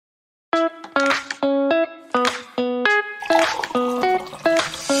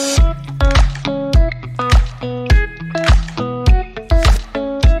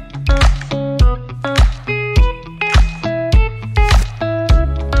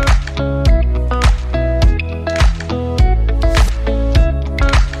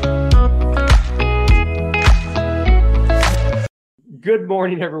Good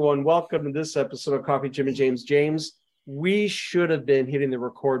morning, everyone. Welcome to this episode of Coffee Jim and James. James, we should have been hitting the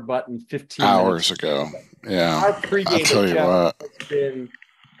record button 15 hours minutes ago. Yeah, Our pregame I tell with you Jeff what, has been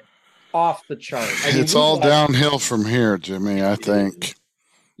off the chart. it's all downhill from here, Jimmy. I think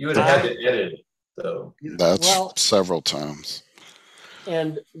you would have had to edit it, though. That's several times.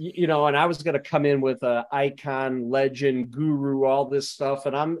 And and I was going to come in with a icon, legend, guru, all this stuff,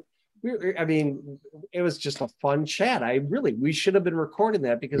 and it was just a fun chat. We should have been recording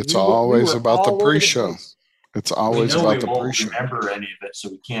that because it's always about the pre-show. It's always about the pre-show. We won't remember any of it, so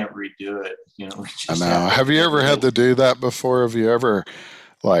we can't redo it. I know. Have you ever had to do that before? Have you ever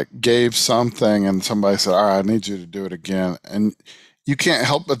gave something and somebody said, "All right, I need you to do it again," and you can't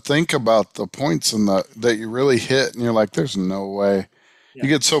help but think about the points that you really hit, and you're like, "There's no way." Yeah. You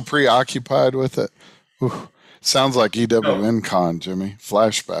get so preoccupied with it. Ooh, sounds like EWN Con, Jimmy.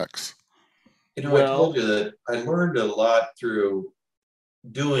 Flashbacks. I told you that I learned a lot through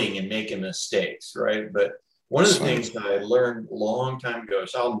doing and making mistakes, right? But one of the things that I learned a long time ago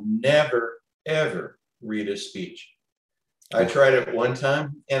is I'll never, ever read a speech. I tried it one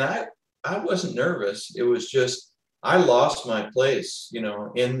time, and I wasn't nervous. It was just I lost my place,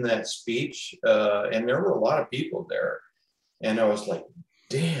 in that speech, and there were a lot of people there. And I was like,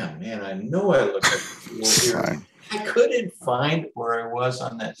 damn, man, I know I look like a fool here. I couldn't find where I was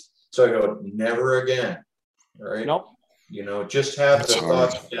on this. So I go, never again. All right. Nope. Just have the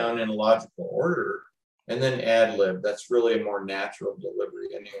thoughts down in logical order and then ad lib. That's really a more natural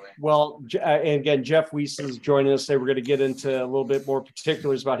delivery anyway. Well, and again, Jeff Weiss is joining us today. We're going to get into a little bit more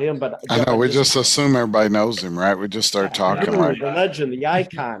particulars about him. But I know we just assume everybody knows him, right? We just start talking the legend, the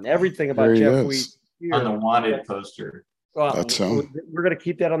icon, everything about Jeff Weiss. On the wanted poster. Well, we're going to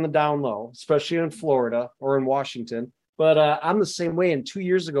keep that on the down low, especially in Florida or in Washington. But I'm the same way. And 2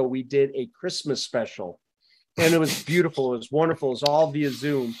 years ago, we did a Christmas special, and it was beautiful. It was wonderful. It was all via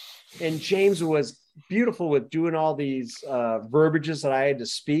Zoom. And James was beautiful with doing all these verbiages that I had to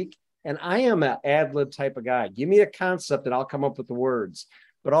speak. And I am an ad lib type of guy. Give me a concept and I'll come up with the words.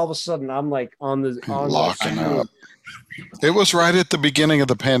 But all of a sudden, I'm like locking up. It was right at the beginning of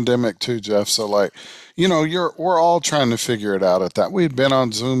the pandemic too, Jeff. So we're all trying to figure it out at that. We'd been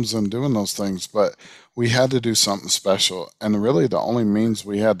on Zooms and doing those things, but we had to do something special. And really the only means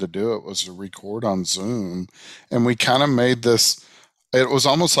we had to do it was to record on Zoom. And we kind of made this, it was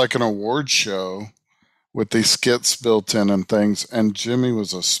almost like an award show with these skits built in and things. And Jimmy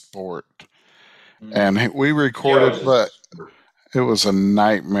was a sport. And we recorded, but it was a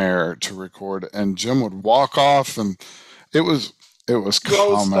nightmare to record, and Jim would walk off, and it was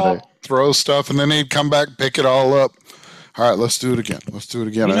comedy. Throw stuff, and then he'd come back, pick it all up. All right, let's do it again.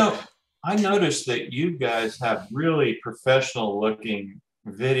 I noticed that you guys have really professional-looking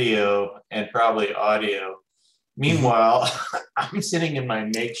video and probably audio. Meanwhile, I'm sitting in my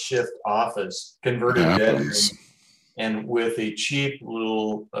makeshift office, converted bedroom, and with a cheap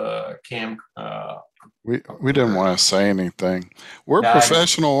little cam. We didn't want to say anything. We're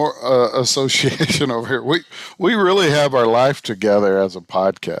professional association over here. We really have our life together as a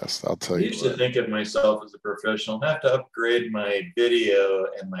podcast. I'll tell you. I used to think of myself as a professional. I have to upgrade my video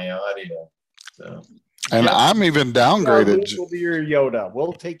and my audio. So. And I'm even downgraded. We'll be your Yoda.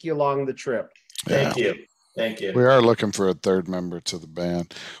 We'll take you along the trip. Thank you. We are looking for a third member to the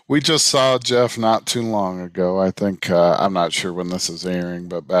band. We just saw Jeff not too long ago. I think, I'm not sure when this is airing,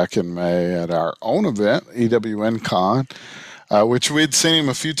 but back in May at our own event, EWN Con, which we'd seen him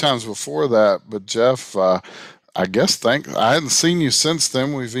a few times before that. But Jeff, I hadn't seen you since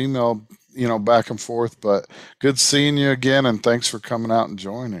then. We've emailed, back and forth, but good seeing you again. And thanks for coming out and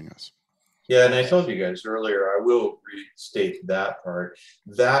joining us. Yeah, and I told you guys earlier, I will restate that part.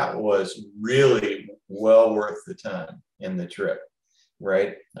 That was really well worth the time in the trip,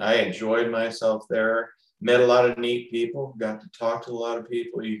 right? I enjoyed myself there, met a lot of neat people, got to talk to a lot of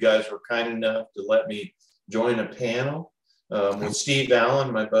people. You guys were kind enough to let me join a panel with Steve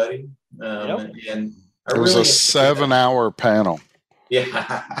Allen, my buddy. And it was a 7-hour panel.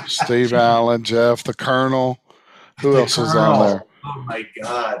 Yeah. Steve Allen, Jeff, the Colonel. Who else was on there? Oh my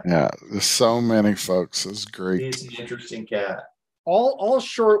God! Yeah, there's so many folks. It's great. He's an interesting cat. All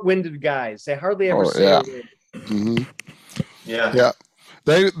short-winded guys. They hardly ever say a word. Mm-hmm. Yeah.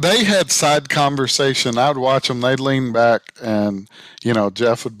 They had side conversation. I'd watch them. They'd lean back, and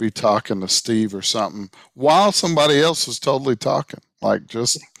Jeff would be talking to Steve or something while somebody else was totally talking.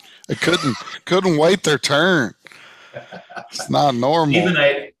 They couldn't wait their turn. It's not normal.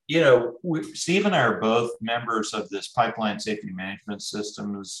 Steve and I are both members of this Pipeline Safety Management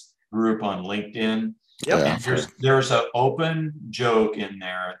Systems group on LinkedIn. Yep. And there's an open joke in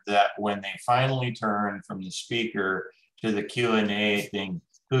there that when they finally turn from the speaker to the Q&A thing.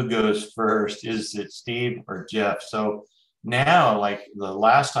 Who goes first? Is it Steve or Jeff? So now, like the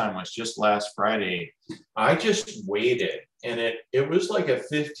last time was just last Friday, I just waited, and it was like a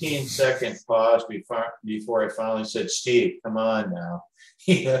 15-second pause before I finally said, Steve, come on now.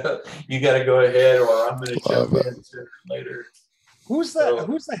 You got to go ahead, or I'm going to jump in later. Who's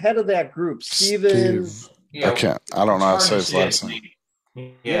the head of that group? Steven? Yeah, I don't know how to say his last name.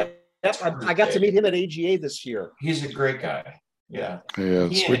 Yeah. I got to meet him at AGA this year. He's a great guy. Yeah. He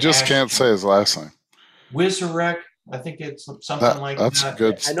is. We just can't say his last name. Wizarek, I think it's something like that. That's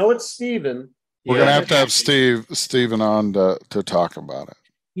good. I know it's Steven. We're going to have Steven on to talk about it.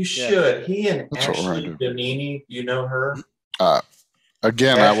 You should. He and Ashley Donini, you know her?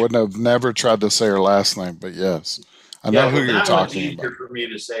 Again, I would have never tried to say her last name, but yes. I know who you're talking about. For me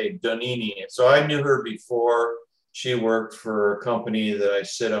to say Donini. So I knew her before. She worked for a company that I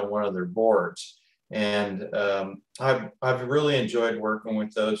sit on one of their boards. And I've really enjoyed working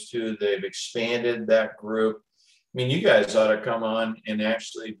with those two. They've expanded that group. I mean, you guys ought to come on and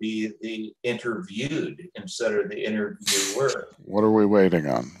actually be the interviewed instead of the interviewer. What are we waiting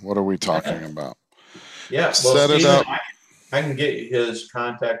on? What are we talking about? Yeah, well, set it up. I can get his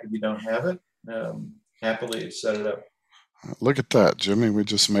contact if you don't have it. Happily set it up. Look at that, Jimmy. We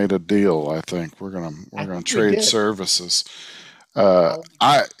just made a deal. I think we're gonna trade services. Jeff,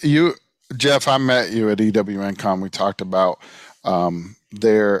 I met you at EWNCon. We talked about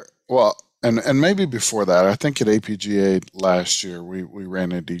and maybe before that, I think at APGA last year we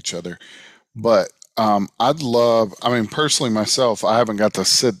ran into each other. But personally myself, I haven't got to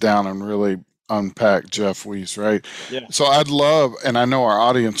sit down and really unpack Jeff Weiss, right? Yeah. So I'd love, and I know our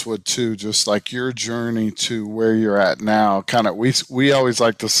audience would too, just like your journey to where you're at now. Kind of, we always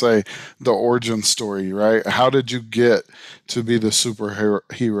like to say the origin story, right? How did you get to be the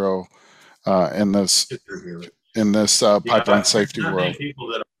superhero in this pipeline safety world? Many people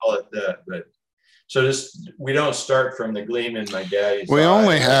that call it that, but so we don't start from the gleam in my daddy's eye. We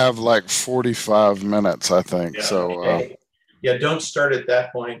only have like 45 minutes, I think. Yeah, so. Don't start at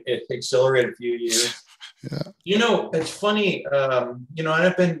that point. Accelerate a few years. Yeah. It's funny.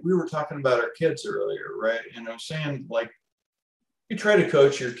 We were talking about our kids earlier, right? And I'm saying, like, you try to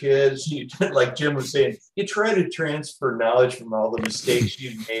coach your kids. Like Jim was saying, you try to transfer knowledge from all the mistakes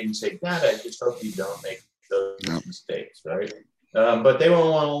you've made and say, God, I just hope you don't make those mistakes, right? But they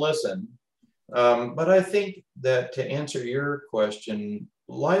won't want to listen. But I think that to answer your question,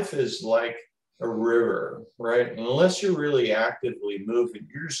 life is like a river, right? Unless you're really actively moving,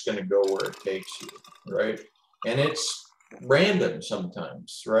 you're just going to go where it takes you, right? And it's random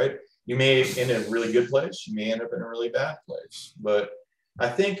sometimes, right? You may end in a really good place, you may end up in a really bad place. But I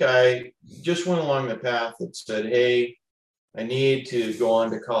think I just went along the path that said, hey, I need to go on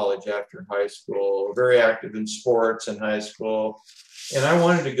to college after high school, very active in sports in high school. And I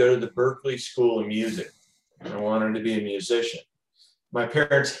wanted to go to the Berklee School of Music. I wanted to be a musician. My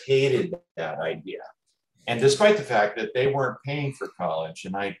parents hated that idea. And despite the fact that they weren't paying for college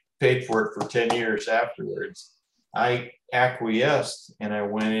and I paid for it for 10 years afterwards, I acquiesced and I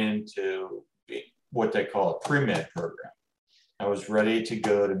went into what they call a pre-med program. I was ready to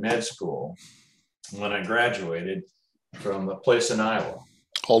go to med school when I graduated from a place in Iowa.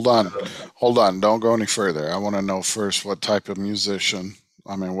 Hold on. Don't go any further. I want to know first what type of musician.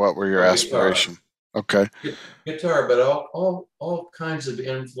 What were your aspirations? Okay. Guitar, but all kinds of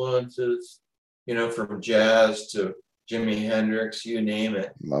influences, from jazz to Jimi Hendrix, you name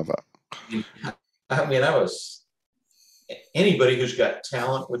it. Love it. Anybody who's got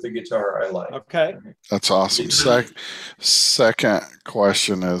talent with a guitar, I like. Okay. That's awesome. Second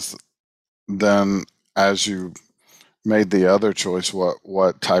question is, then as you made the other choice,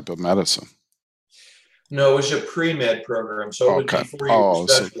 what type of medicine? No, it was a pre-med program, so it was before you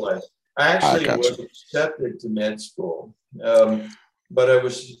specialized. I actually was accepted to med school, but I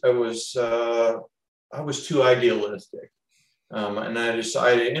was too idealistic, and I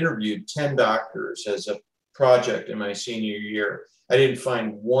interviewed 10 doctors as a project in my senior year. I didn't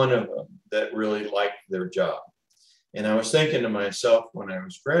find one of them that really liked their job, and I was thinking to myself when I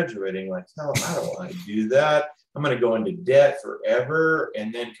was graduating, like, hell, I don't want to do that. I'm going to go into debt forever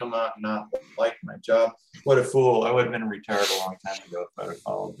and then come out and not like my job. What a fool. I would have been retired a long time ago if I had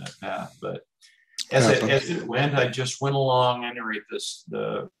followed that path. But as it went, I just went along. I narrate this.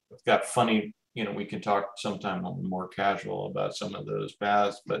 It's got funny, we can talk sometime more casual about some of those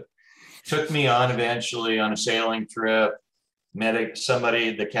paths, but took me on eventually on a sailing trip, met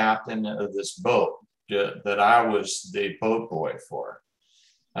somebody, the captain of this boat that I was the boat boy for.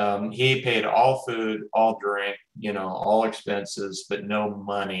 He paid all food, all drink, all expenses, but no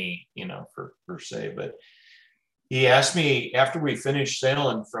money, per se. But he asked me after we finished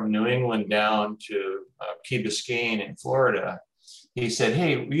sailing from New England down to Key Biscayne in Florida. He said,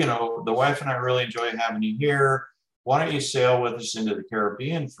 "Hey, you know, the wife and I really enjoy having you here. Why don't you sail with us into the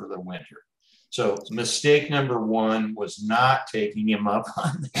Caribbean for the winter?" So mistake number one was not taking him up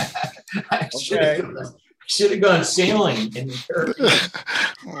on that. I should have gone sailing in the Caribbean.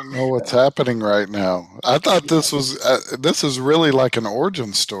 I don't know what's happening right now. I thought this is really like an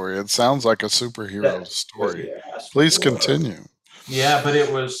origin story. It sounds like a superhero story. Please continue. Yeah, but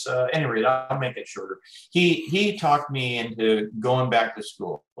it was anyway. I'll make it shorter. He talked me into going back to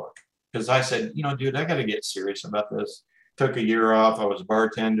school because I said, you know, dude, I got to get serious about this. Took a year off. I was a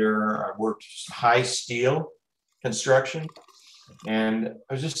bartender. I worked high steel construction, and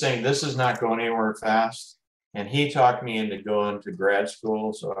I was just saying this is not going anywhere fast. And he talked me into going to grad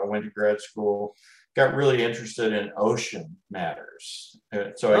school. So I went to grad school, got really interested in ocean matters.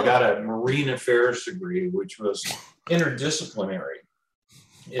 So I got a marine affairs degree, which was interdisciplinary.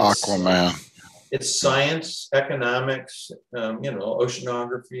 Aquaman. It's science, economics, you know,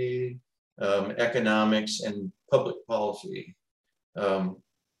 oceanography, economics, and public policy.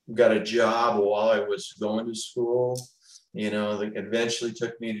 Got a job while I was going to school. You know, that eventually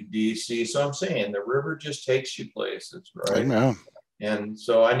took me to DC. So I'm saying the river just takes you places, right? Amen. And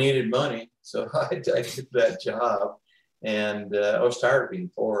so I needed money. So I took that job. And I was tired of being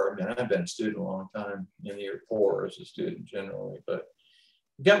poor. I mean, I've been a student a long time, and you're poor as a student generally. But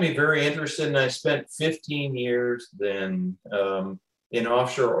it got me very interested. And I spent 15 years then in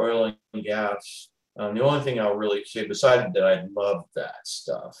offshore oil and gas. The only thing I'll really say, besides that, I loved that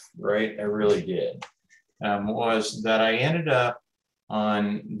stuff, right? I really did. Was that I ended up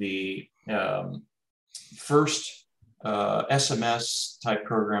on the first SMS type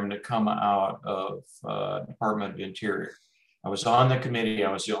program to come out of Department of Interior. I was on the committee.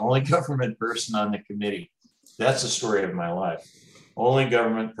 I was the only government person on the committee. That's the story of my life. Only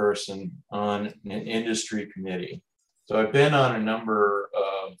government person on an industry committee. So I've been on a number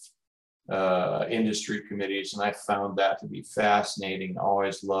of industry committees, and I found that to be fascinating.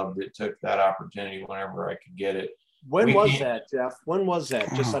 Always loved it. Took that opportunity whenever I could get it. When was that, Jeff? When was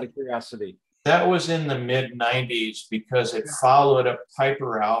that? Just out of curiosity. That was in the mid 90s because it followed up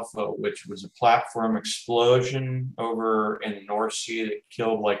Piper Alpha, which was a platform explosion over in the North Sea that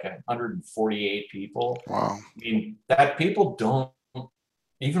killed like 148 people. Wow. I mean, that people don't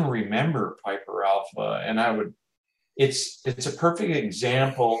even remember Piper Alpha. And it's a perfect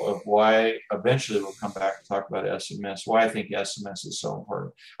example of why eventually we'll come back and talk about SMS, why I think SMS is so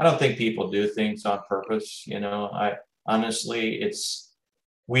important. I don't think people do things on purpose. You know, honestly,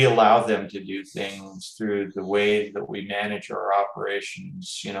 we allow them to do things through the way that we manage our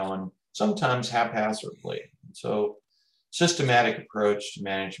operations, you know, and sometimes haphazardly. So systematic approach to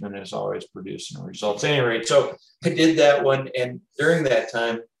management is always producing results. At any rate, so I did that one. And during that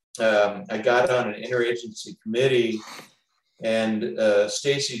time, I got on an interagency committee, and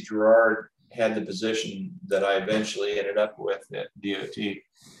Stacy Gerard had the position that I eventually ended up with at DOT.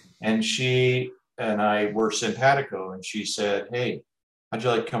 And she and I were simpatico, and she said, "Hey, how'd you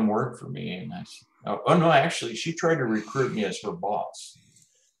like to come work for me?" And I said, oh no, actually, she tried to recruit me as her boss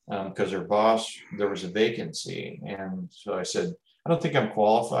because her boss, there was a vacancy. And so I said, "I don't think I'm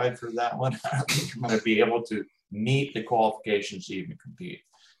qualified for that one. I don't think I'm going to be able to meet the qualifications to even compete."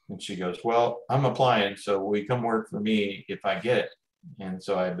 And she goes, "Well, I'm applying, so will you come work for me if I get it?" And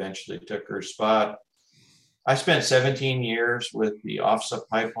so I eventually took her spot. I spent 17 years with the Office of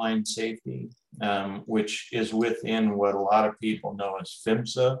Pipeline Safety, which is within what a lot of people know as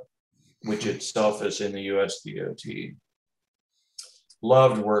PHMSA, which itself is in the US DOT.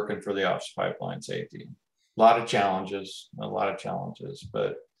 Loved working for the Office of Pipeline Safety. A lot of challenges,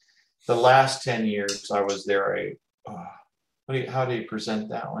 but the last 10 years I was there, how do you present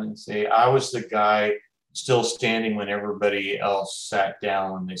that one and say, I was the guy still standing when everybody else sat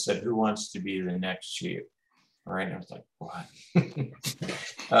down when they said, "Who wants to be the next chief?" All right. And I was like, what?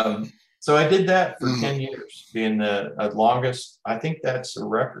 So I did that for 10 years, being the longest. I think that's a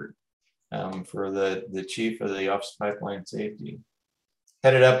record for the chief of the Office of Pipeline Safety.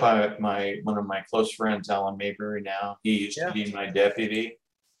 Headed up by one of my close friends, Alan Mayberry now. He used to be my deputy.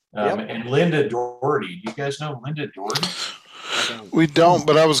 And Linda Doherty. Do you guys know Linda Doherty? We don't,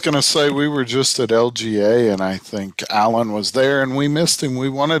 but I was going to say we were just at LGA, and I think Alan was there, and we missed him. We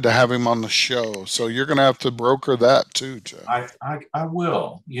wanted to have him on the show, so you're going to have to broker that too, Jeff. I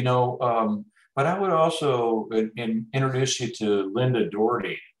will, you know, but I would also introduce you to Linda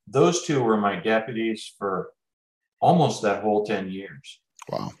Doherty. Those two were my deputies for almost that whole 10 years.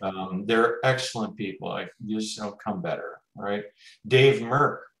 Wow. They're excellent people. You just come better, right? Dave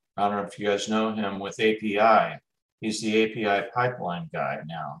Merck, I don't know if you guys know him with API. He's the API pipeline guy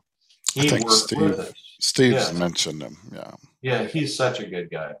now. I He think worked with us. Steve's mentioned him. Yeah. Yeah, he's such a good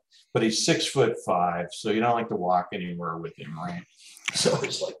guy. But he's 6'5", so you don't like to walk anywhere with him, right? So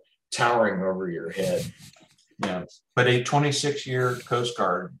it's like towering over your head. Yeah. But a 26-year Coast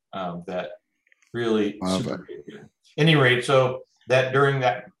Guard that really super good. Any rate, so that during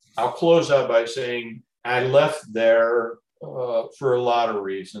that, I'll close out by saying I left there for a lot of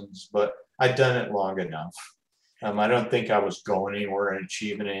reasons, but I'd done it long enough. I don't think I was going anywhere and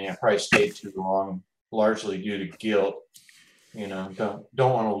achieving anything. I probably stayed too long, largely due to guilt. You know,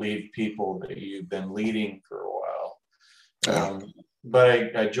 don't want to leave people that you've been leading for a while.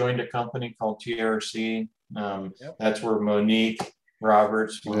 But I joined a company called TRC. That's where Monique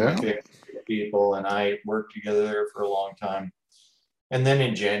Roberts, one of my favorite people, and I worked together there for a long time. And then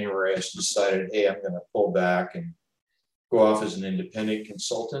in January, I just decided, hey, I'm going to pull back and go off as an independent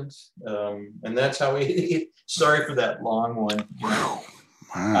consultant. And that's how we, sorry for that long one. Wow.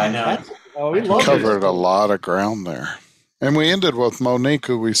 I know. We covered a lot of ground there. And we ended with Monique,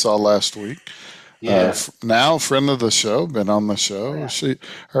 who we saw last week. Yeah. Now friend of the show, been on the show. Yeah.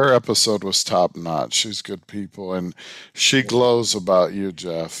 Her episode was top notch. She's good people, and she glows about you,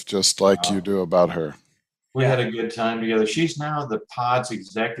 Jeff, just like you do about her. We had a good time together. She's now the Pods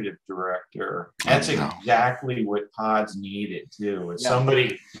executive director. That's exactly what Pods needed too. It's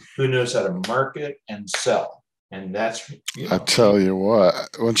somebody who knows how to market and sell. And that's, I tell you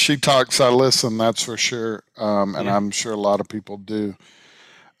what, when she talks, I listen, that's for sure. And I'm sure a lot of people do.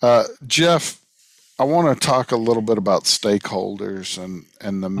 Jeff, I want to talk a little bit about stakeholders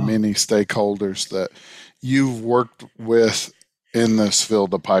and the many stakeholders that you've worked with in this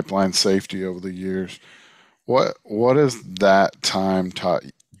field of pipeline safety over the years. What has that time taught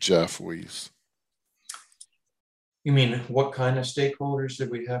Jeff Weiss? You mean what kind of stakeholders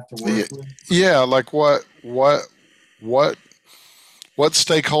did we have to work with? Yeah, like what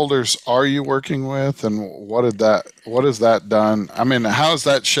stakeholders are you working with, and what has that done? I mean, how has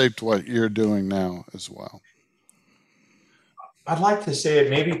that shaped what you're doing now as well? I'd like to say it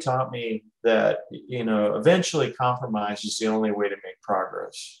maybe taught me that, eventually compromise is the only way to make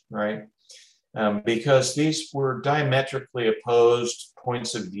progress, right? Because these were diametrically opposed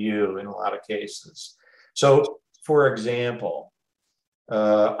points of view in a lot of cases. So, for example,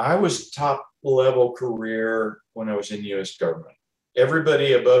 I was top level career when I was in U.S. government.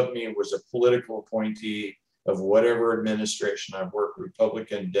 Everybody above me was a political appointee of whatever administration. I've worked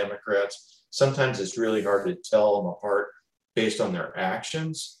Republican, Democrats. Sometimes it's really hard to tell them apart based on their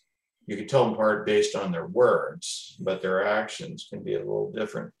actions. You can tell them apart based on their words, but their actions can be a little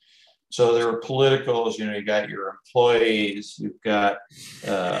different. So there are politicals, you got your employees, you've got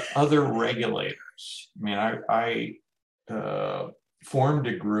other regulators. I mean, I formed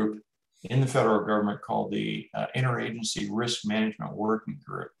a group in the federal government called the Interagency Risk Management Working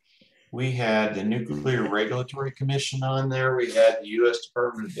Group. We had the Nuclear Regulatory Commission on there. We had the U.S.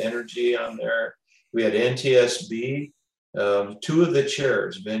 Department of Energy on there. We had NTSB. Two of the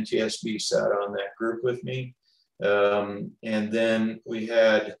chairs of NTSB sat on that group with me. And then we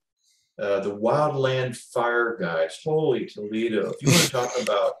had the Wildland Fire guys. Holy Toledo. If you want to talk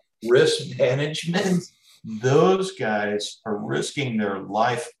about risk management, those guys are risking their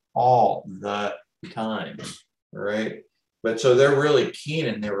life all the time, right? But so they're really keen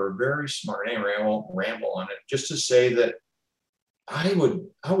and they were very smart. Anyway, I won't ramble on it. Just to say that I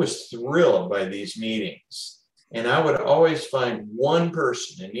was thrilled by these meetings. And I would always find one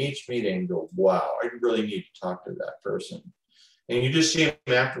person in each meeting and go, wow, I really need to talk to that person. And you just see them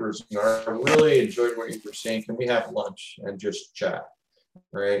afterwards. I really enjoyed what you were saying. Can we have lunch and just chat,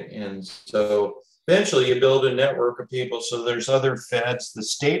 right? And so eventually you build a network of people. So there's other feds, the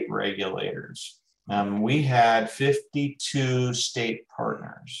state regulators. We had 52 state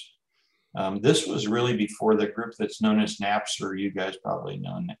partners. This was really before the group that's known as NAPSR. You guys probably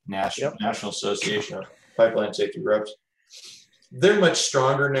know National Association of Pipeline Safety Reps. They're much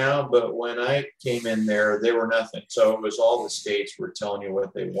stronger now, but when I came in there, they were nothing. So it was all the states were telling you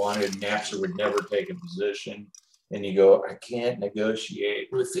what they wanted. NAPSR would never take a position. And you go, I can't negotiate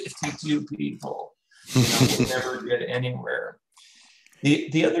with 52 people. We'll never get anywhere.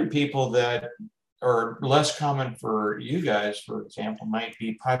 The other people that are less common for you guys, for example, might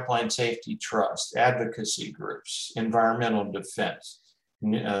be Pipeline Safety Trust, advocacy groups, environmental defense,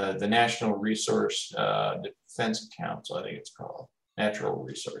 the National Resource Defense Council, I think it's called, Natural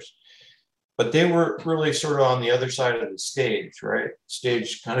Resource. But they were really sort of on the other side of the stage, right?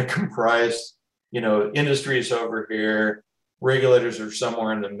 Stage kind of comprised, industries over here, regulators are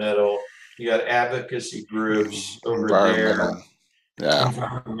somewhere in the middle. You got advocacy groups over there,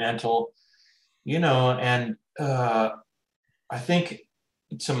 environmental, and I think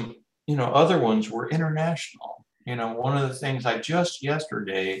some, other ones were international. One of the things I just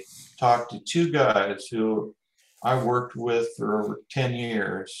yesterday talked to two guys who I worked with for over 10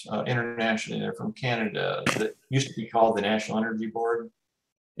 years internationally. They're from Canada. That used to be called the National Energy Board.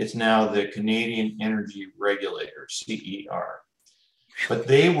 It's now the Canadian Energy Regulator, CER. But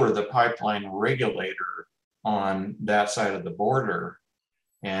they were the pipeline regulator on that side of the border.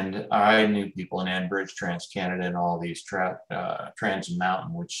 And I knew people in Enbridge, TransCanada, and all these Trans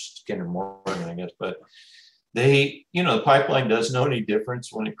Mountain, which is Kinder Morgan, I guess. But they, the pipeline doesn't know any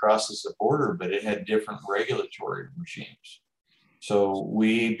difference when it crosses the border, but it had different regulatory regimes. So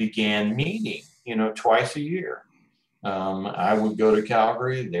we began meeting, twice a year. I would go to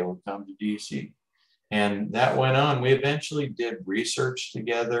Calgary, they would come to DC. And that went on. We eventually did research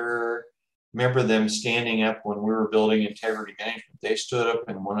together. Remember them standing up when we were building integrity management. They stood up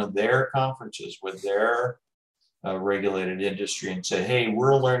in one of their conferences with their regulated industry and said, hey,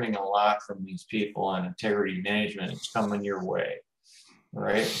 we're learning a lot from these people on integrity management. It's coming your way.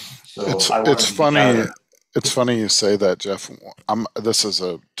 Right. So it's funny. It's funny you say that, Jeff. This is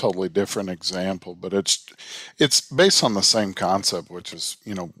a totally different example, but it's based on the same concept, which is,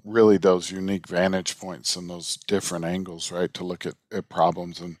 really those unique vantage points and those different angles, right, to look at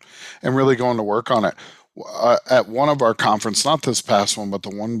problems and really going to work on it. At one of our conference, not this past one, but the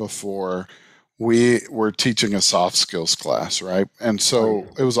one before, we were teaching a soft skills class, right? And so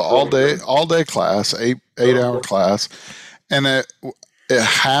it was an all day class, 8-hour class, and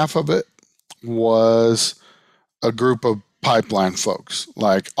half of it was a group of pipeline folks,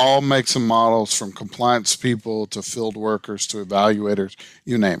 like all makes and models, from compliance people to field workers to evaluators,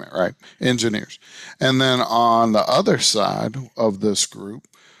 you name it, right? Engineers. And then on the other side of this group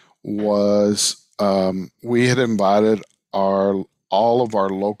was we had invited all of our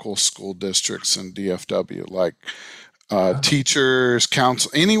local school districts in DFW, like teachers, council,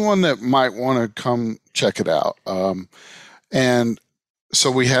 anyone that might want to come check it out. And so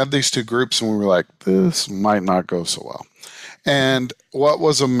we had these two groups, and we were like, this might not go so well. And what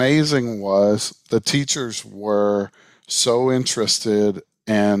was amazing was the teachers were so interested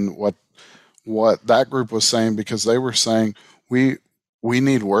in what that group was saying, because they were saying, we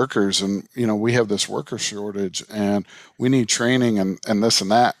need workers, and we have this worker shortage, and we need training and this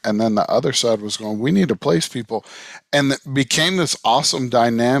and that. And then the other side was going, we need to place people. And it became this awesome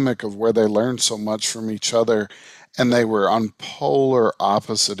dynamic of where they learned so much from each other. And they were on polar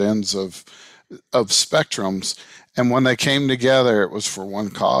opposite ends of spectrums. And when they came together, it was for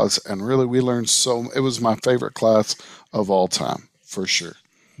one cause. And really, we learned it was my favorite class of all time, for sure.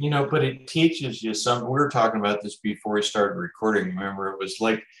 But it teaches you something. We were talking about this before we started recording. Remember, it was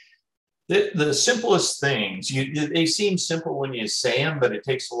like the simplest things. They seem simple when you say them, but it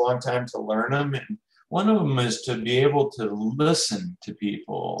takes a long time to learn them. And one of them is to be able to listen to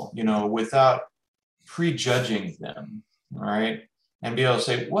people, without prejudging them, right? And be able to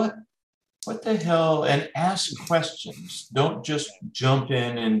say, what the hell, and ask questions. Don't just jump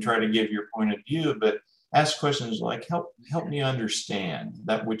in and try to give your point of view, but ask questions like, help me understand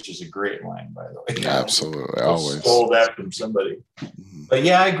that, which is a great line, by the way. Absolutely. Always stole that from somebody. Mm-hmm. But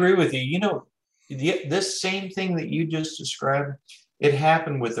yeah, I agree with you. This same thing that you just described, it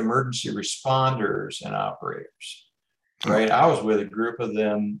happened with emergency responders and operators, right? I was with a group of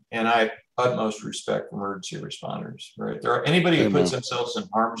them, and I utmost respect for emergency responders, right? Anybody who puts themselves in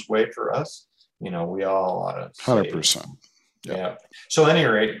harm's way for us, we all ought to 100%. Yeah. So at any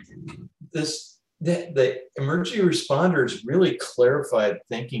rate, the emergency responders really clarified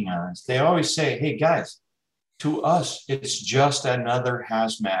thinking on us. They always say, hey guys, to us, it's just another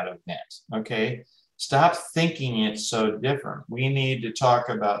hazmat event. Okay. Stop thinking it's so different. We need to talk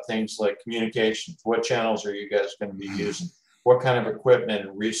about things like communications. What channels are you guys going to be using? What kind of equipment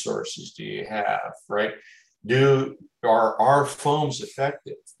and resources do you have, right? Are our foams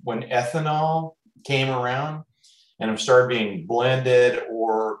effective? When ethanol came around and it started being blended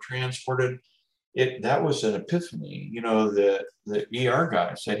or transported, that was an epiphany. The ER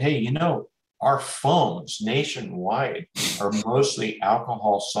guy said, hey, our foams nationwide are mostly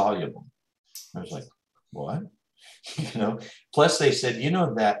alcohol soluble. I was like, what? Plus they said,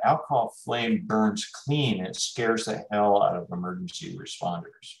 that alcohol flame burns clean. It scares the hell out of emergency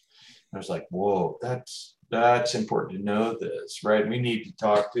responders. I was like, whoa, that's important to know this, right? We need to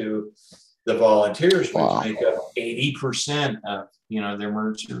talk to the volunteers, which make up 80% of, the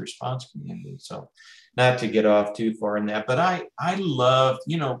emergency response community. So not to get off too far in that, but I love,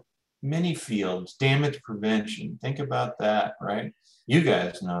 many fields, damage prevention. Think about that, right? You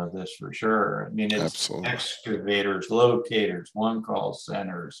guys know this for sure. I mean, it's Absolutely. Excavators, locators, one call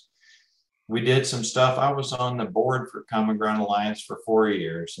centers, we did some stuff. I was on the board for Common Ground Alliance for 4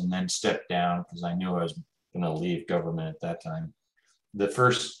 years and then stepped down because I knew I was going to leave government at that time. The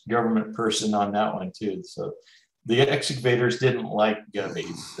first government person on that one too. So the excavators didn't like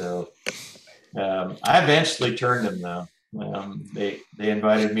gubbies. So I eventually turned them though. They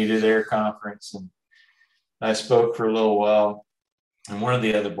invited me to their conference and I spoke for a little while. And one of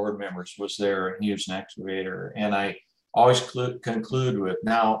the other board members was there and he was an excavator. And I always conclude with,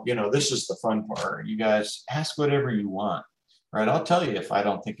 now, this is the fun part. You guys ask whatever you want, right? I'll tell you if I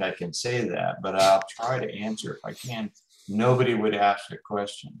don't think I can say that, but I'll try to answer if I can. Nobody would ask a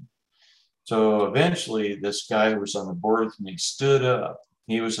question. So eventually this guy who was on the board with me stood up.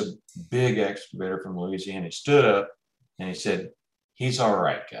 He was a big excavator from Louisiana. He stood up and he said, he's all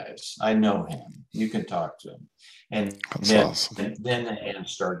right, guys. I know him. You can talk to him. And then the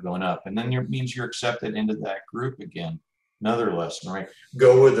hands start going up. And then it means you're accepted into that group again. Another lesson, right?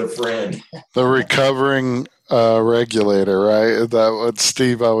 Go with a friend. The recovering regulator, right? That what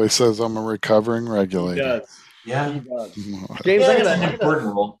Steve always says, I'm a recovering regulator. Yes. Yeah. He does. James, I got an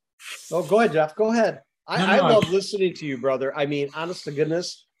important role. Oh, go ahead, Jeff. Go ahead. I love listening to you, brother. I mean, honest to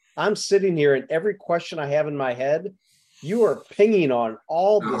goodness, I'm sitting here and every question I have in my head, you are pinging on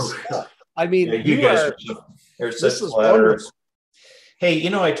all this stuff. I mean, you guys are such flatterers. Hey,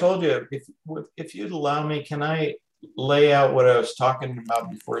 I told you, if you'd allow me, can I lay out what I was talking about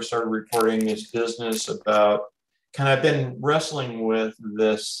before I started recording this business about I've been wrestling with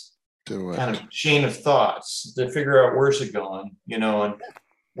this kind of chain of thoughts to figure out where's it going, and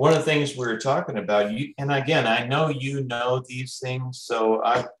one of the things we were talking about, and again, I know you know these things, so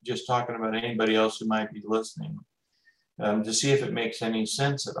I'm just talking about anybody else who might be listening to see if it makes any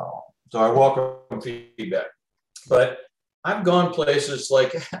sense at all. So I welcome feedback. But I've gone places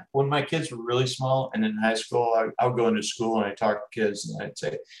like when my kids were really small and in high school, I'll go into school and I talk to kids and I'd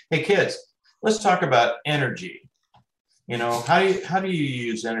say, hey kids, let's talk about energy. How do you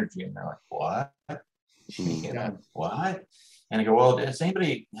use energy? And they're like, what? What? And I go, well, does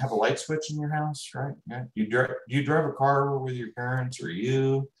anybody have a light switch in your house, right? Yeah. Do you drive a car with your parents or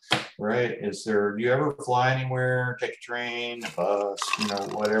you, right? Do you ever fly anywhere, take a train, a bus,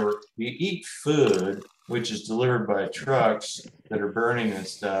 whatever? You eat food, which is delivered by trucks that are burning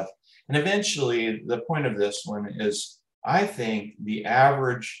this stuff. And eventually the point of this one is, I think the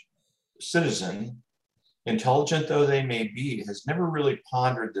average citizen, intelligent though they may be, has never really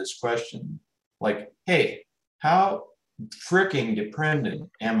pondered this question. Like, hey, how freaking dependent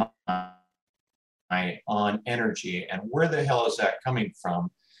am I on energy and where the hell is that coming from?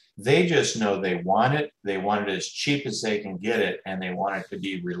 They just know they want it as cheap as they can get it, and they want it to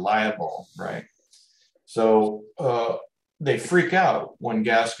be reliable, right? So they freak out when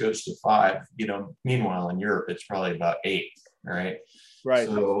gas goes to 5, meanwhile in Europe it's probably about 8, right?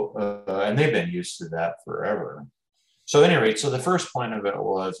 So and they've been used to that forever. So anyway, so the first point of it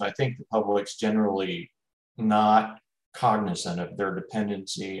was, I think the public's generally not cognizant of their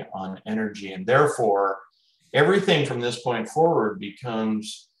dependency on energy, and therefore everything from this point forward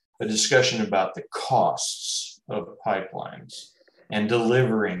becomes a discussion about the costs of pipelines and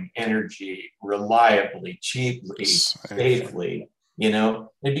delivering energy reliably, cheaply, safely. It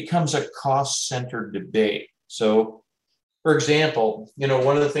becomes a cost-centered debate. So for example,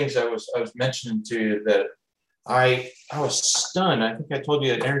 one of the things I was mentioning to you that I was stunned. I think I told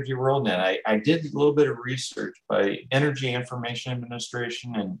you at Energy WorldNet, I did a little bit of research by Energy Information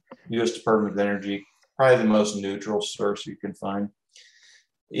Administration and U.S. Department of Energy, probably the most neutral source you can find.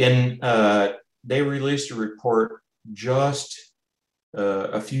 They released a report just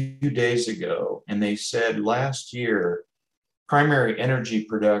a few days ago, and they said last year, primary energy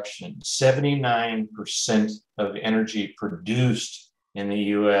production, 79% of energy produced in the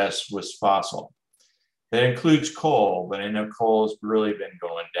U.S. was fossil. That includes coal, but I know coal has really been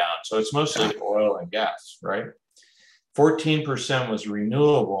going down. So it's mostly oil and gas, right? 14% was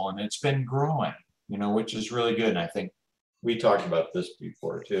renewable, and it's been growing, which is really good. And I think we talked about this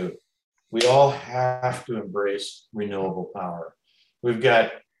before too. We all have to embrace renewable power. We've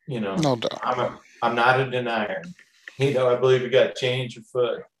got, no doubt. I'm not a denier. I believe we got change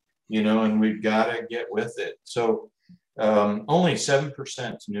afoot, and we've got to get with it. So only 7%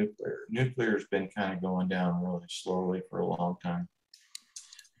 is nuclear. Nuclear has been kind of going down really slowly for a long time.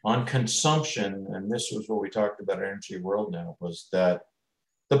 On consumption, and this was what we talked about at Energy WorldNet, was that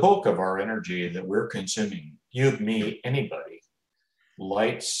the bulk of our energy that we're consuming, you, me, anybody,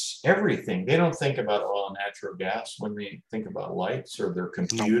 lights, everything. They don't think about oil and natural gas when they think about lights or their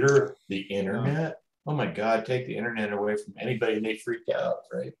computer, the internet. Oh my God, take the internet away from anybody and they freak out,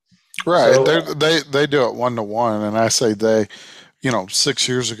 right? Right. So, they do it 1-to-1, and I say they 6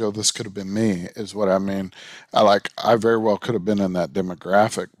 years ago, this could have been me, is what I mean. I very well could have been in that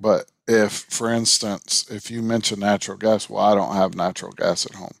demographic. But if, for instance, if you mention natural gas, well, I don't have natural gas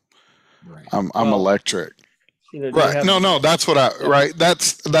at home. Right. I'm electric. They Right. have, No, that's what yeah, right.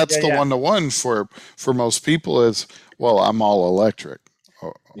 That's the yeah. 1-to-1 for most people is, well, I'm all electric.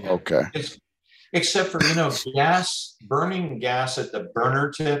 Oh, Yeah. okay. Except for, burning gas at the burner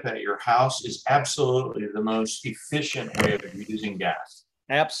tip at your house is absolutely the most efficient way of using gas.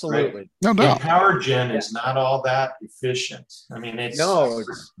 Absolutely. Right? No And doubt. power gen is not all that efficient. I mean, it's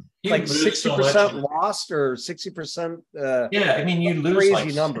like lose so 60% much. lost or 60%. Yeah, I mean, you lose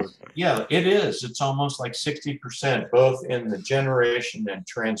crazy number. Yeah, it is. It's almost like 60%, both in the generation and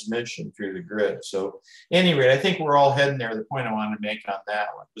transmission through the grid. So, anyway, I think we're all heading there. The point I wanted to make on that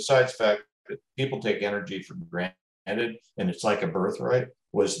one, besides the fact that people take energy for granted and it's like a birthright,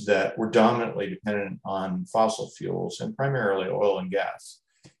 was that we're dominantly dependent on fossil fuels and primarily oil and gas.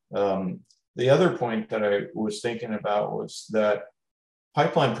 The other point that I was thinking about was that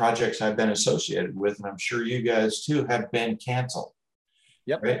pipeline projects I've been associated with, and I'm sure you guys too, have been canceled.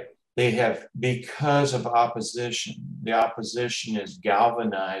 Yep. Right? They have, because of opposition. The opposition is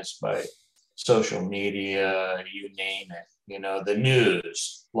galvanized by social media, you name it. The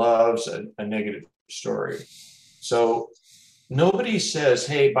news loves a negative story. So nobody says,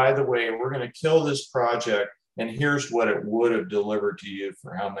 hey, by the way, we're going to kill this project, and here's what it would have delivered to you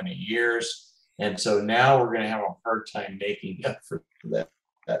for how many years. And so now we're going to have a hard time making up for that.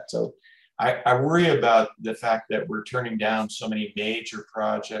 So I worry about the fact that we're turning down so many major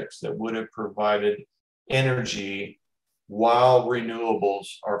projects that would have provided energy while renewables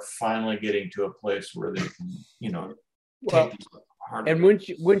are finally getting to a place where they can, take these hard. And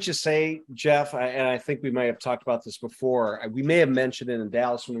wouldn't you say, Jeff, and I think we might have talked about this before, we may have mentioned it in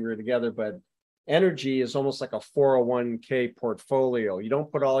Dallas when we were together, but energy is almost like a 401k portfolio. You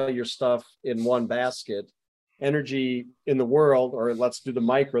don't put all your stuff in one basket. Energy in the world, or let's do the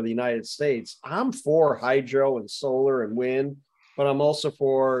micro, the United States, I'm for hydro and solar and wind, but I'm also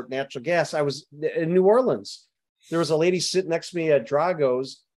for natural gas. I was in New Orleans. There was a lady sitting next to me at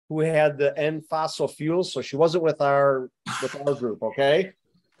Drago's who had the end fossil fuels. So she wasn't with our group, okay?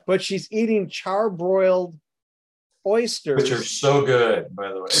 But she's eating charbroiled oysters. Which are so good, by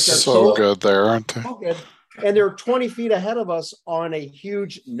the way. So good there, aren't they? So good. And they're 20 feet ahead of us on a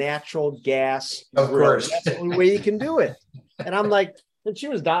huge natural gas grill. Of course. That's the only way you can do it. And I'm like, and she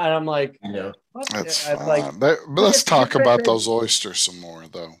was dying. I'm like, what? That's fine. But let's talk about those oysters some more,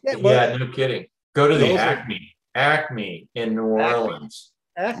 though. Yeah, no kidding. Go to the Acme in New Orleans.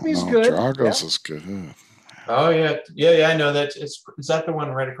 Acme's good. Drago's is good. Oh yeah. I know that. Is that the one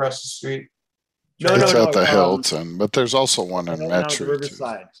right across the street? No, it's at the Hilton, but there's also one in Metro.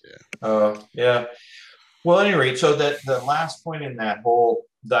 Riverside. Yeah. Well, at any rate, so that the last point in that whole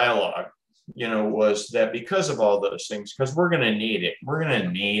dialogue, was that because of all those things, because we're going to need it. We're going to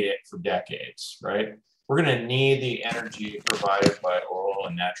need it for decades, right? We're going to need the energy provided by oil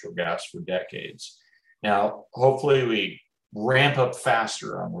and natural gas for decades. Now, hopefully we ramp up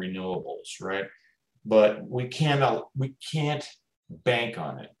faster on renewables, right? But we can't bank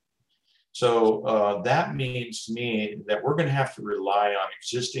on it. So that means to me that we're going to have to rely on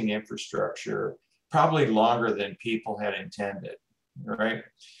existing infrastructure probably longer than people had intended, right?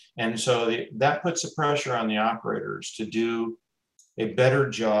 And so that puts the pressure on the operators to do a better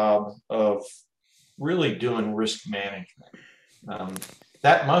job of really doing risk management.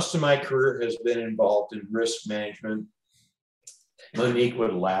 That most of my career has been involved in risk management. Monique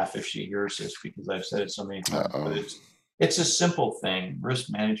would laugh if she hears this because I've said it so many times, but it's a simple thing, risk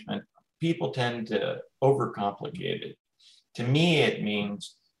management. People tend to overcomplicate it. To me, it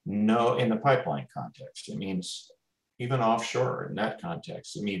means in the pipeline context, it means even offshore in that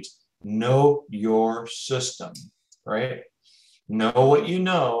context, it means know your system, right? Know what you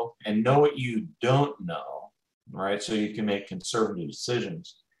know and know what you don't know, right? So you can make conservative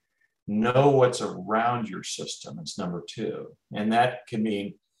decisions. Know what's around your system. It's number two. And that can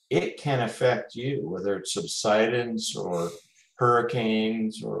mean it can affect you, whether it's subsidence or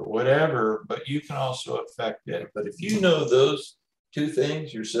hurricanes or whatever, but you can also affect it. But if you know those two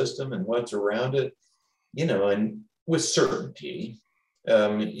things, your system and what's around it, and with certainty,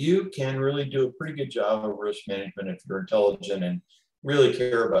 you can really do a pretty good job of risk management if you're intelligent and really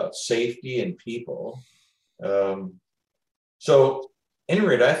care about safety and people. So at any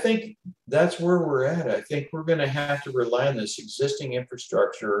rate, I think that's where we're at. I think we're going to have to rely on this existing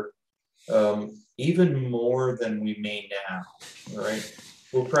infrastructure even more than we may now, right?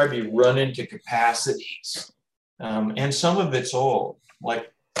 We'll probably run into capacities. And some of it's old.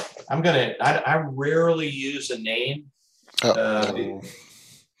 Like I rarely use a name, Oh.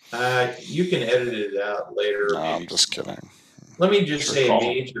 You can edit it out later. No, I'm just kidding. Let me just say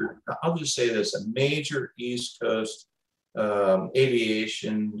I'll just say this, a major East Coast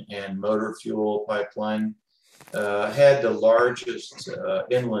aviation and motor fuel pipeline had the largest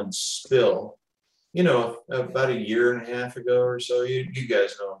inland spill, about a year and a half ago or so. You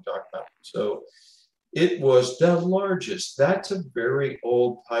guys know what I'm talking about. So it was the largest. That's a very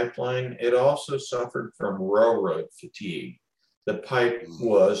old pipeline. It also suffered from railroad fatigue. The pipe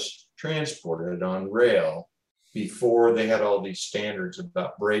was transported on rail before they had all these standards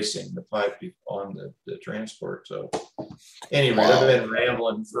about bracing the pipe on the transport. So anyway, I've been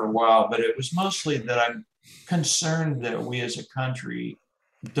rambling for a while, but it was mostly that I'm concerned that we as a country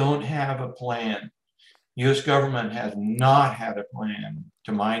don't have a plan. U.S. government has not had a plan,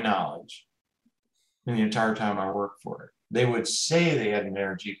 to my knowledge, in the entire time I worked for it. They would say they had an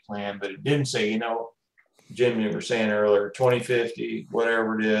energy plan, but it didn't say, Jim, you were saying earlier, 2050,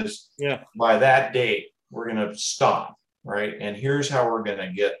 whatever it is, by that date, we're going to stop, right? And here's how we're going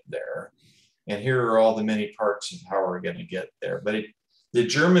to get there. And here are all the many parts of how we're going to get there. But the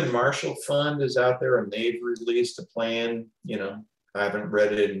German Marshall Fund is out there, and they've released a plan. I haven't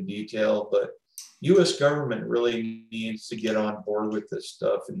read it in detail, but U.S. government really needs to get on board with this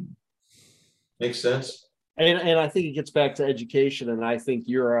stuff. And makes sense. And I think it gets back to education. And I think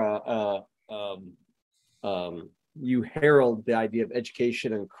you're you herald the idea of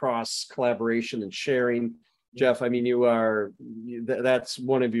education and cross collaboration and sharing. Jeff, I mean, that's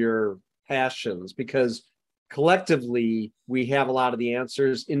one of your passions, because collectively we have a lot of the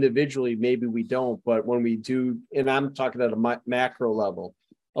answers. Individually, maybe we don't, but when we do, and I'm talking at a macro level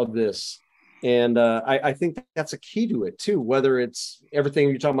of this, and I think that's a key to it too, whether it's everything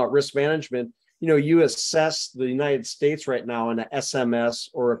you're talking about, risk management. You assess the United States right now in a SMS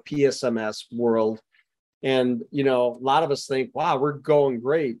or a PSMS world. And, a lot of us think, wow, we're going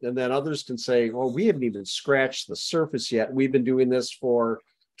great. And then others can say, well, we haven't even scratched the surface yet. We've been doing this for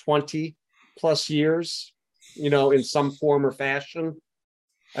 20 plus years, in some form or fashion.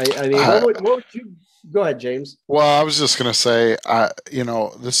 I mean, what would you go ahead, James? Well, I was just going to say,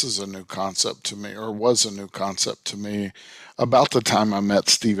 this is a new concept to me, or was a new concept to me about the time I met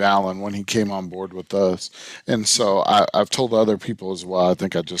Steve Allen when he came on board with us. And so I've told other people as well. I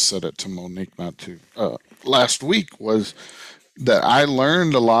think I just said it to Monique last week, was that I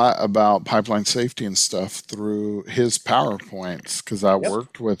learned a lot about pipeline safety and stuff through his PowerPoints, because I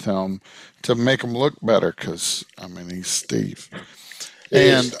worked with him to make them look better, because, he's Steve.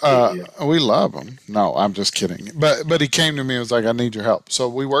 And we love him. No, I'm just kidding. But he came to me and was like, I need your help. So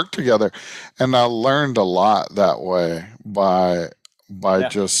we worked together, and I learned a lot that way by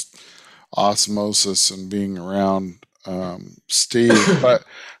just osmosis and being around Steve. But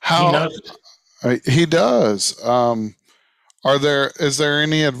how he does. Is there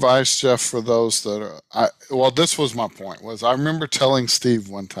any advice, Jeff, for those that are, this was my point, I remember telling Steve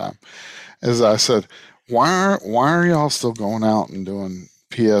one time, as I said, why are y'all still going out and doing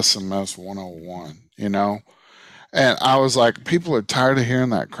PSMS 101, And I was like, people are tired of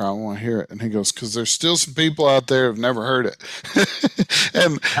hearing that crap. I want to hear it. And he goes, because there's still some people out there who've never heard it.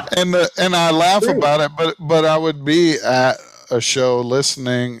 and I laugh about it, but I would be at a show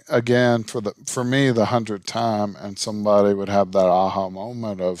listening again for me the 100th time, and somebody would have that aha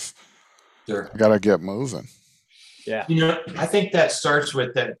moment of, I got to get moving. Yeah. I think that starts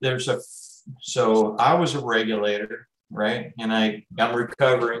with that. So I was a regulator, right? And I'm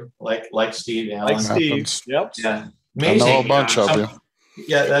recovering like Steve Allen. Like Steve. Yep. Yeah. Amazing. I know a bunch of you.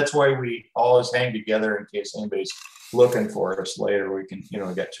 Yeah, that's why we always hang together in case anybody's looking for us later. We can,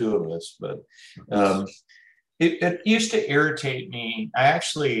 we got two of us, but it used to irritate me. I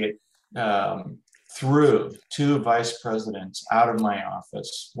actually threw two vice presidents out of my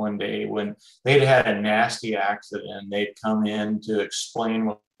office one day when they'd had a nasty accident. They'd come in to explain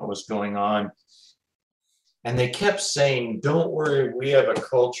what was going on. And they kept saying, don't worry, we have a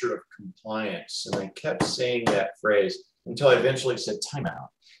culture of compliance. And they kept saying that phrase until I eventually said, time out.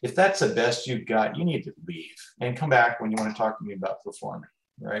 If that's the best you've got, you need to leave and come back when you want to talk to me about performing,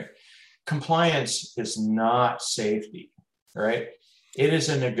 right? Compliance is not safety, right? It is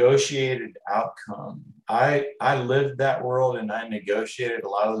a negotiated outcome. I lived that world, and I negotiated a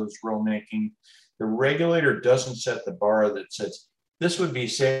lot of those rulemaking. The regulator doesn't set the bar that says, this would be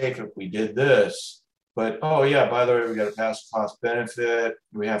safe if we did this, but oh yeah, by the way, we got to pass cost benefit.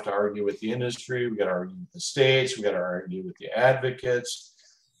 We have to argue with the industry. We got to argue with the states. We got to argue with the advocates.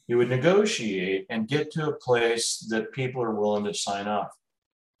 You would negotiate and get to a place that people are willing to sign off.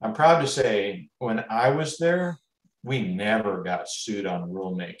 I'm proud to say when I was there, we never got sued on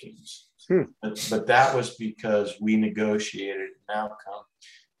rulemakings. But that was because we negotiated an outcome.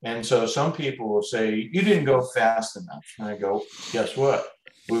 And so some people will say, you didn't go fast enough. And I go, guess what?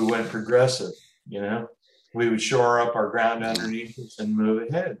 We went progressive, you know? We would shore up our ground underneath us and move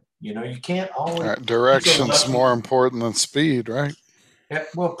ahead. You know, you can't always... Direction's more important than speed, right? Yeah,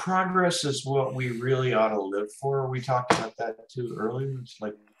 well, progress is what we really ought to live for. We talked about that too earlier. It's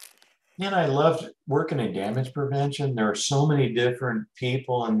like, man, I loved working in damage prevention. There are so many different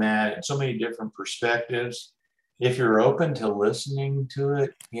people in that and so many different perspectives. If you're open to listening to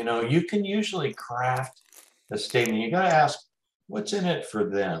it, you know, you can usually craft a statement. You got to ask, what's in it for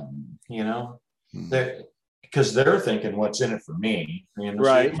them? You know, because they're thinking, what's in it for me? You know,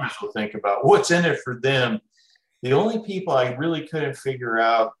 right. So you might as well think about what's in it for them. The only people I really couldn't figure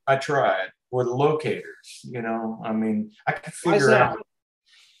out, I tried, were the locators. You know, I mean, I could figure out.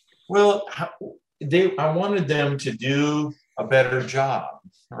 Well, I wanted them to do a better job,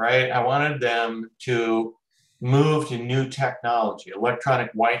 right? I wanted them to move to new technology,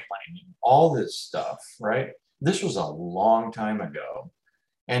 electronic white lining, all this stuff, right? This was a long time ago.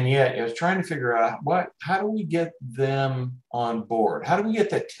 And yet I was trying to figure out how do we get them on board? How do we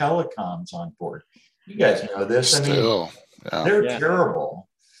get the telecoms on board? You guys know this. Still, they're terrible.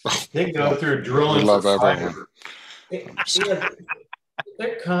 They go through drilling for fiber.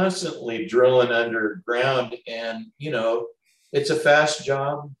 They're constantly drilling underground, and you know, it's a fast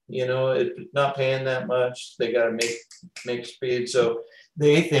job. You know, it's not paying that much. They got to make speed, so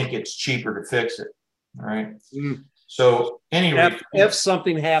they think it's cheaper to fix it, right? So anyway, if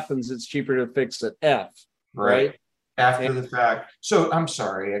something happens, it's cheaper to fix it. Right? After the fact. So I'm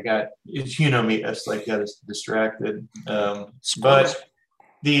sorry, you know me, it's like I got distracted. But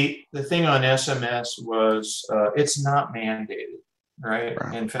the thing on SMS was it's not mandated. Right.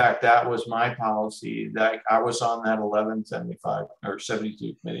 In fact, that was my policy. That I was on that 1175 or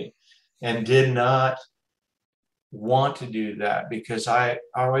 72 committee and did not want to do that because I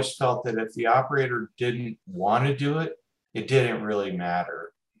always felt that if the operator didn't want to do it, it didn't really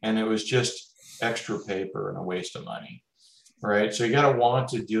matter. And it was just extra paper and a waste of money. Right. So you got to want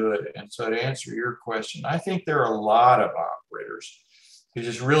to do it. And so to answer your question, I think there are a lot of operators who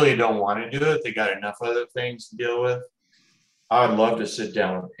just really don't want to do it. They got enough other things to deal with. I'd love to sit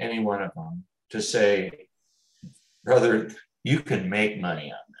down with any one of them to say, brother, you can make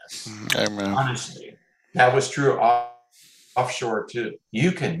money on this. Amen. Honestly, that was true offshore too.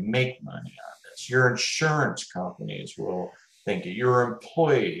 You can make money on this. Your insurance companies will think it. Your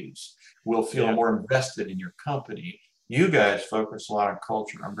employees will feel more invested in your company. You guys focus a lot on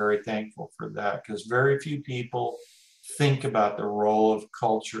culture. I'm very thankful for that because very few people think about the role of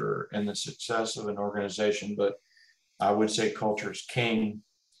culture and the success of an organization, but I would say culture is king.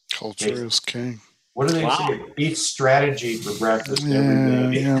 Culture is king. What do they say? Eat strategy for breakfast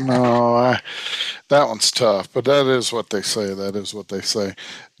every day. You know, that one's tough, but that is what they say. That is what they say.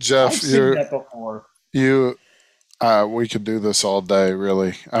 Jeff, I've seen that before. We could do this all day,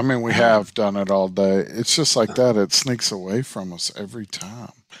 really. I mean, we have done it all day. It's just like that. It sneaks away from us every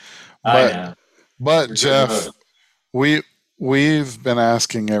time. But Jeff, we've been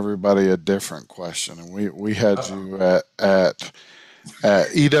asking everybody a different question, and we had you at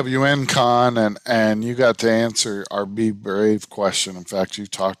EWN Con, and you got to answer our Be Brave question. In fact, you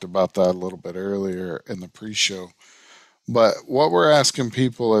talked about that a little bit earlier in the pre-show. But what we're asking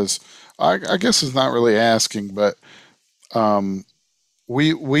people is, I guess it's not really asking, but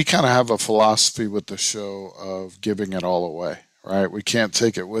we kind of have a philosophy with the show of giving it all away, right? We can't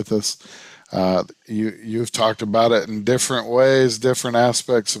take it with us. You've talked about it in different ways, different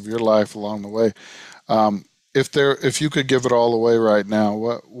aspects of your life along the way. If you could give it all away right now,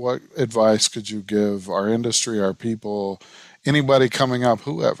 what advice could you give our industry, our people, anybody coming up,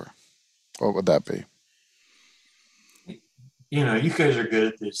 whoever? What would that be? You know, you guys are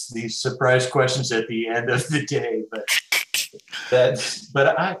good at these surprise questions at the end of the day,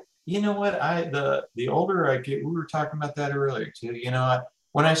 you know what, the older I get, we were talking about that earlier too. You know,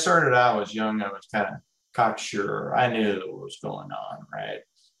 when I started out, I was young, I was kind of cocksure. I knew what was going on, right?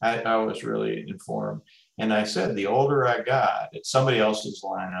 I was really informed. And I said, the older I got, it's somebody else's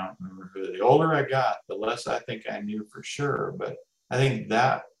line, I don't remember who, the older I got, the less I think I knew for sure. But I think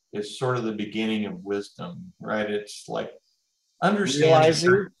that is sort of the beginning of wisdom, right? It's like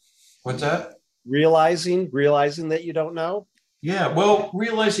understanding. What's that? Realizing that you don't know? Yeah, well,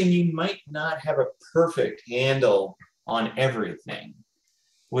 realizing you might not have a perfect handle on everything,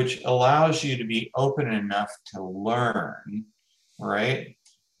 which allows you to be open enough to learn, right?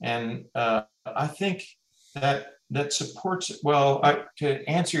 And I think that that supports, well, to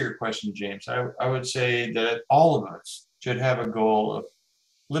answer your question, James, I would say that all of us should have a goal of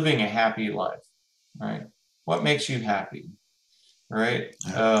living a happy life, right? What makes you happy, right?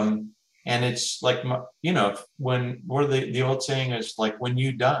 And it's like, the old saying is like, when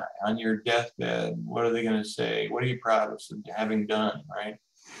you die on your deathbed, what are they going to say? What are you proudest of having done, right?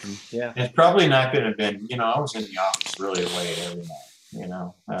 Yeah. And it's probably not going to be, I was in the office really late every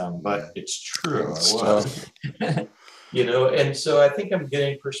night, but it's true. I was, and so I think I'm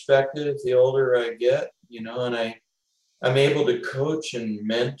getting perspective the older I get, and I'm able to coach and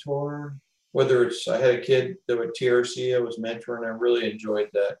mentor, whether it's, I had a kid that with TRC, I was mentoring, I really enjoyed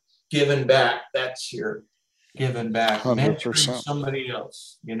that. Giving back, that's your giving back, 100%. mentoring somebody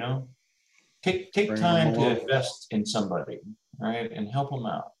else, take time to invest in somebody, right? And help them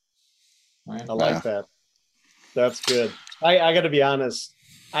out. Right? I like that. That's good. I got to be honest.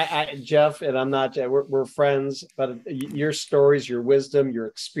 Jeff, and I'm not, we're friends, but your stories, your wisdom, your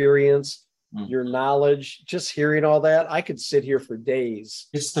experience, your knowledge, just hearing all that, I could sit here for days.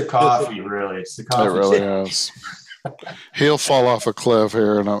 It's the coffee, really. It's the coffee. It really is. He'll fall off a cliff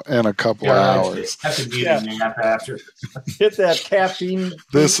here in a couple of hours. Have to be a nap after. Hit that caffeine.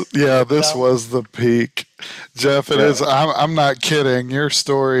 This was the peak, Jeff. It is. I'm not kidding. Your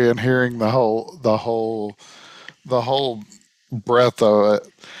story and hearing the whole breadth of it.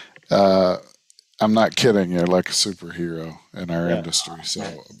 I'm not kidding. You're like a superhero in our industry. So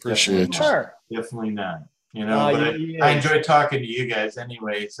appreciate you. Sure. Definitely not. But I enjoy talking to you guys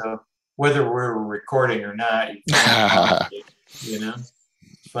anyway. So whether we're recording or not, fun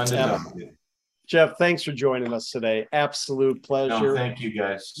to talk to you. Jeff, thanks for joining us today. Absolute pleasure. No, thank you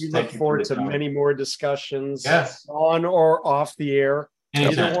guys. We look forward to many more discussions on or off the air.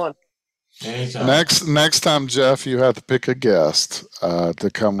 Anytime. Either one. Anytime. Next time, Jeff, you have to pick a guest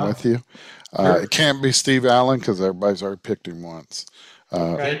to come with you. Sure. It can't be Steve Allen because everybody's already picked him once.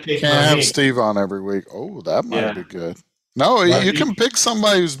 Can't have Steve on every week. Oh, that might be good. No, you can pick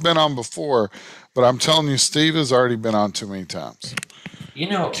somebody who's been on before, but I'm telling you, Steve has already been on too many times. We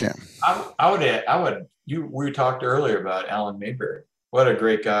talked earlier about Alan Mayberry. What a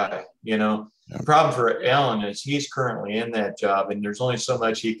great guy, The problem for Alan is he's currently in that job, and there's only so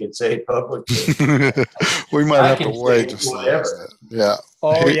much he can say publicly. We might have to wait just whatever. Yeah.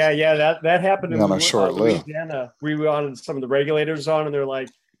 Oh, that happened in Louisiana. We wanted some of the regulators on, and they're like,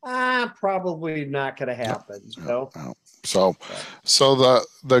 probably not going to happen. So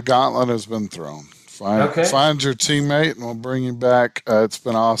the gauntlet has been thrown. Find your teammate, and we'll bring you back. It's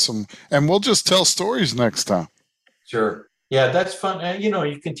been awesome, and we'll just tell stories next time. Sure. Yeah, that's fun. And,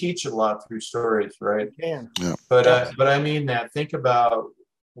 you can teach a lot through stories, right? You can. Yeah. But I mean that. Think about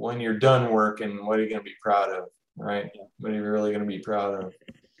when you're done working, what are you going to be proud of, right? What are you really going to be proud of?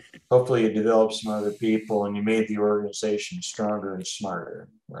 Hopefully you develop some other people and you made the organization stronger and smarter,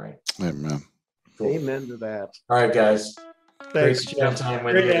 right? Amen. Cool. Amen to that. All right, guys. Thanks, Jeff.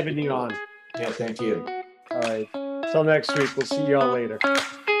 Great having you on. Yeah, thank you. All right. Till next week. We'll see you all later.